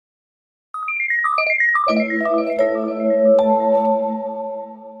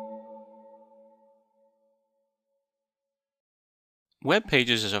Web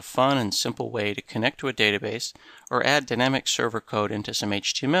Pages is a fun and simple way to connect to a database or add dynamic server code into some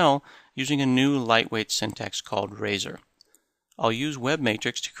HTML using a new lightweight syntax called Razor. I'll use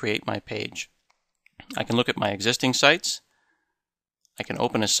WebMatrix to create my page. I can look at my existing sites, I can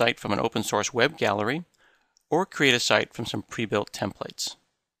open a site from an open source web gallery, or create a site from some pre-built templates.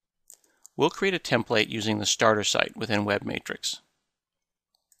 We'll create a template using the starter site within WebMatrix.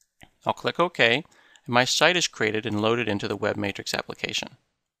 I'll click OK, and my site is created and loaded into the WebMatrix application.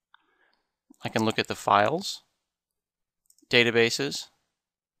 I can look at the files, databases,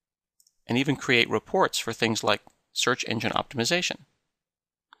 and even create reports for things like search engine optimization.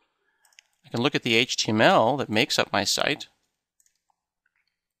 I can look at the HTML that makes up my site.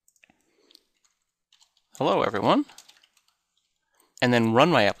 Hello everyone. And then run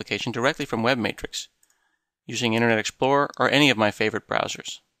my application directly from WebMatrix using Internet Explorer or any of my favorite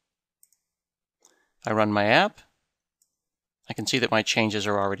browsers. If I run my app, I can see that my changes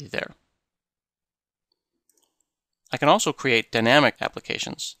are already there. I can also create dynamic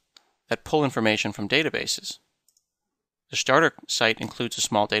applications that pull information from databases. The starter site includes a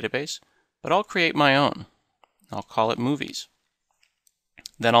small database, but I'll create my own. I'll call it Movies.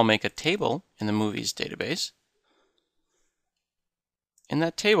 Then I'll make a table in the Movies database. In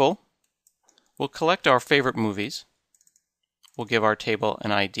that table, we'll collect our favorite movies. We'll give our table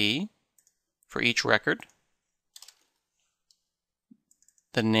an ID for each record,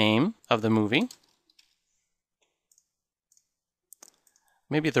 the name of the movie,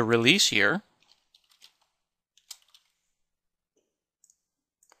 maybe the release year,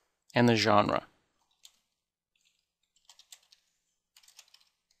 and the genre.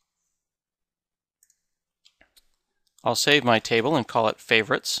 I'll save my table and call it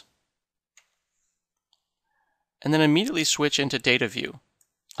Favorites, and then immediately switch into Data View.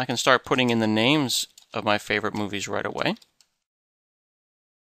 I can start putting in the names of my favorite movies right away.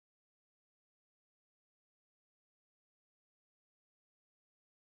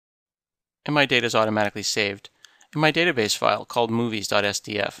 And my data is automatically saved in my database file called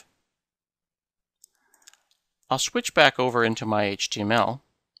movies.sdf. I'll switch back over into my HTML,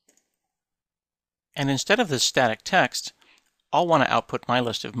 and instead of this static text, I'll want to output my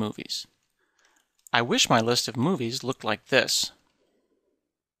list of movies. I wish my list of movies looked like this.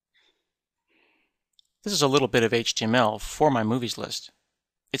 This is a little bit of HTML for my movies list.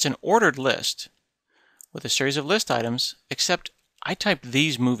 It's an ordered list with a series of list items, except I typed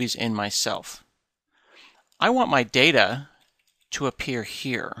these movies in myself. I want my data to appear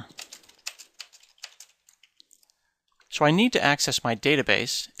here. So I need to access my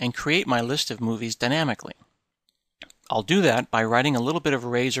database and create my list of movies dynamically. I'll do that by writing a little bit of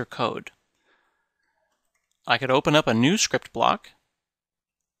Razor code. I could open up a new script block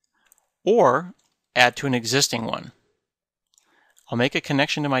or add to an existing one. I'll make a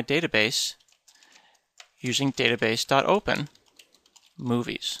connection to my database using database.open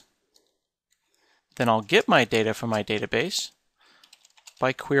movies. Then I'll get my data from my database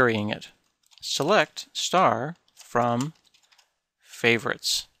by querying it. Select star from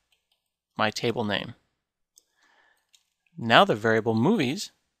favorites, my table name. Now the variable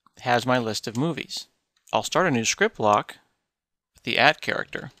movies has my list of movies. I'll start a new script block with the @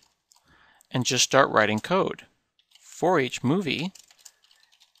 character and just start writing code for each movie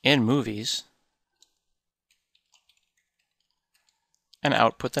in movies and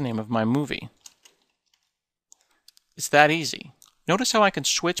output the name of my movie. It's that easy. Notice how I can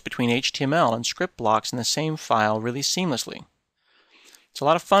switch between HTML and script blocks in the same file really seamlessly. It's a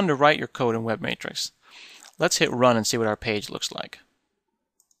lot of fun to write your code in WebMatrix. Let's hit run and see what our page looks like.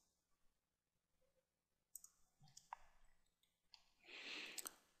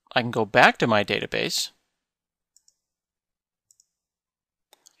 I can go back to my database,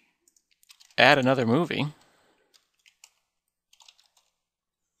 add another movie,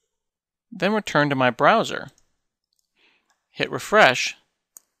 then return to my browser, hit refresh,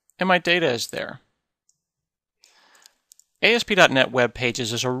 and my data is there. ASP.NET Web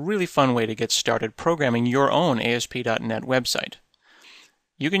Pages is a really fun way to get started programming your own ASP.NET website.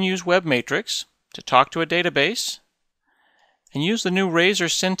 You can use WebMatrix to talk to a database and use the new Razor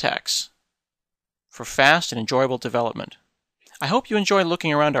syntax for fast and enjoyable development. I hope you enjoy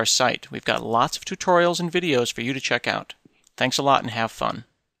looking around our site. We've got lots of tutorials and videos for you to check out. Thanks a lot and have fun.